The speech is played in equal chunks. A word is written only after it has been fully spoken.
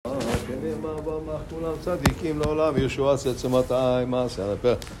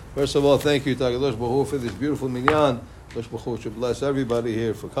First of all, thank you, Tagadosh Baruch, for this beautiful minyan. Dosh Baruch should bless everybody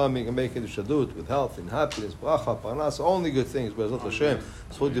here for coming and making the shadut with health and happiness, bracha, parnas, only good things. Be'ezrat Hashem.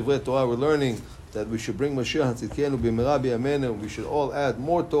 Zchut divrei Torah, we're learning that we should bring Mashiach Tzidkenu b'mehera b'yameinu. We should all add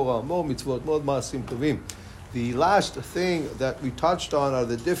more Torah, more mitzvot, more maasim tovim. The last thing that we touched on are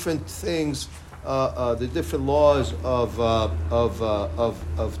the different things, the different laws of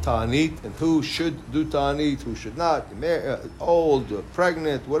ta'anit, and who should do ta'anit, who should not, old,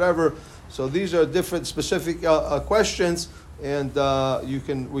 pregnant, whatever. So these are different specific questions, and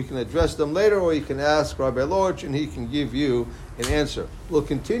we can address them later, or you can ask Rabbi Lorch, and he can give you an answer. We'll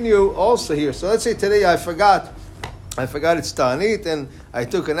continue also here. So let's say today I forgot it's ta'anit, and I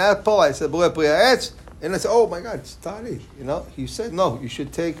took an apple. I said borei pri ha'etz, and I said, oh my God, it's ta'anit. He said no. You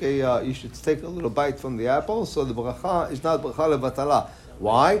should take a little bite from the apple. So the bracha is not bracha levatala.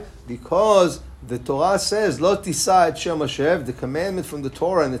 Why? Because the Torah says, Lo tisa et Shem Hashem, the commandment from the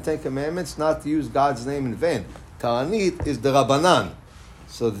Torah and the Ten Commandments, not to use God's name in vain. Ta'anit is the Rabbanan.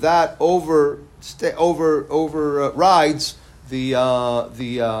 So that overrides the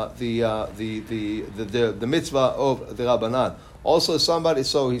mitzvah of the Rabbanan. Also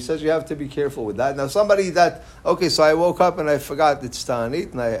so he says you have to be careful with that. Now somebody so I woke up and I forgot it's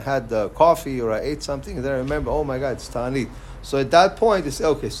Ta'anit, and I had coffee or I ate something, and then I remember, oh my God, it's Ta'anit. So at that point, you say,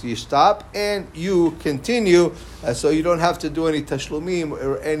 okay, so you stop and you continue, so you don't have to do any tashlumim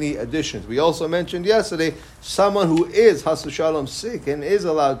or any additions. We also mentioned yesterday, someone who is Hasu Shalom sick and is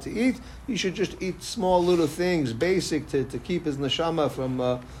allowed to eat, he should just eat small little things, basic to keep his neshama from,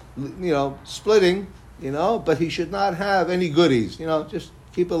 splitting, but he should not have any goodies, just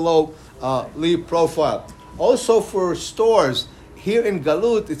keep a low leave profile. Also for stores, here in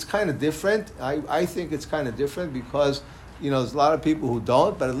Galut, it's kind of different. I think it's kind of different because there's a lot of people who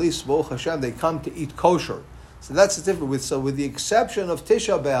don't, but at least, Baruch Hashem, they come to eat kosher. So that's the difference. So with the exception of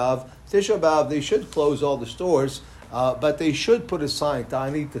Tisha B'Av, they should close all the stores, but they should put a sign,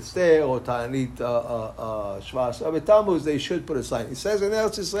 Ta'anit Testeh or Ta'anit Shvas Tammuz, they should put a sign. It says in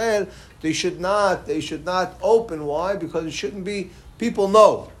Eretz Yisrael, they should not open. Why? Because it shouldn't be, people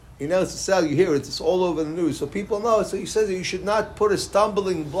know. In Eretz Yisrael, you hear it, it's all over the news. So people know. So he says that you should not put a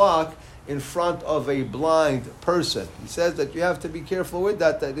stumbling block in front of a blind person. He says that you have to be careful with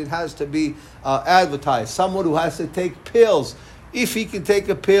that it has to be advertised. Someone who has to take pills, if he can take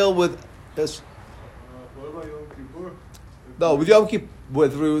a pill with... Yes. What about Yom Kippur? No, with Yom Kippur,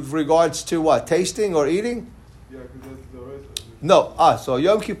 with regards to what? Tasting or eating? Yeah, because that's the right. No. So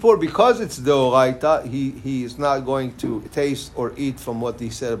Yom Kippur, because it's Deoraita, he is not going to taste or eat from what he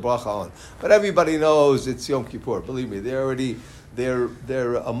said bracha on. But everybody knows it's Yom Kippur. Believe me,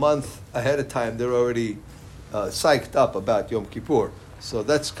 they're a month ahead of time. They're already psyched up about Yom Kippur. So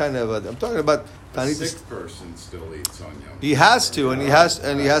that's kind of I'm talking about. A sick person still eats on Yom Kippur. He has to, and he has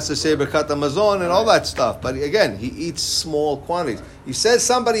to say Birkat Hamazon and all that stuff. But again, he eats small quantities. He says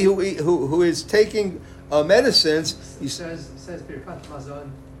somebody who is taking medicines. He says Birkat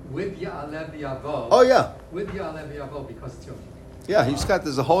Hamazon with Ya'aleh V'Yavo. Oh yeah. With Ya'aleh V'Yavo because it's Yom Kippur. Yeah,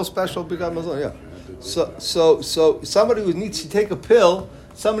 there's a whole special Birkat Hamazon. Yeah. So somebody who needs to take a pill,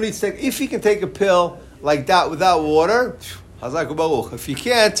 if he can take a pill like that without water, Hazak Baruch. If he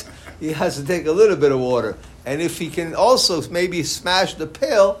can't, he has to take a little bit of water. And if he can also maybe smash the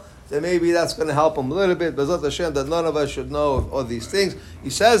pill, then maybe that's going to help him a little bit. B'ezrat Hashem, that none of us should know all these things. He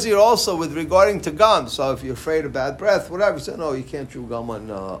says here also with regarding to gum. So if you're afraid of bad breath, whatever, he said, no, you can't chew gum on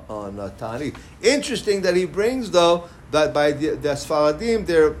Ta'anit. Interesting that he brings, though, that by the Sfaradim,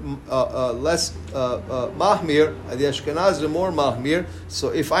 they're less mahmir, the Ashkenaz are more mahmir. So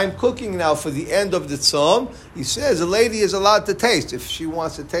if I'm cooking now for the end of the tzom, he says a lady is allowed to taste. If she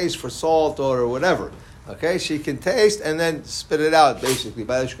wants to taste for salt or whatever, okay, she can taste and then spit it out, basically.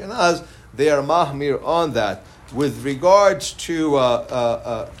 By Ashkenaz, they are mahmir on that. With regards to,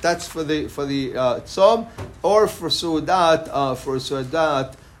 that's for the tzom, or for su'udat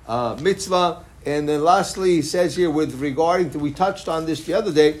mitzvah. And then lastly, he says here with regarding to, we touched on this the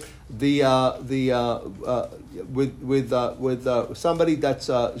other day, with somebody that's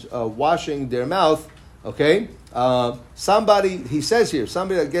washing their mouth. Okay, he says here,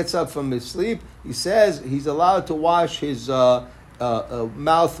 somebody that gets up from his sleep, he says he's allowed to wash his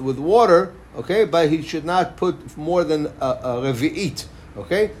mouth with water. Okay, but he should not put more than a revi'it.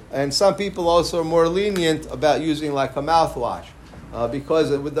 Okay, and some people also are more lenient about using like a mouthwash, because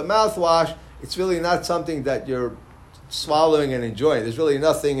with the mouthwash, it's really not something that you're swallowing and enjoying. There's really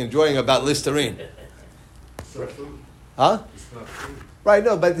nothing enjoying about Listerine. It's not food. Huh? It's not food. Right,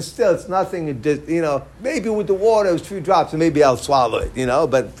 no, but still, it's nothing. It just, maybe with the water, it was 2 drops, and maybe I'll swallow it,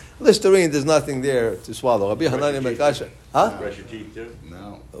 But Listerine, there's nothing there to swallow. Rabbi Hanani Mekasha. Huh? Brush your teeth too?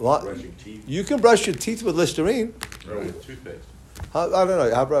 No. What? Brush your teeth. You can brush your teeth with Listerine. Or with toothpaste. I don't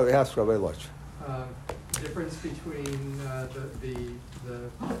know. How about ask Rabbi Lodge? Difference between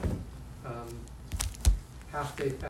the half-day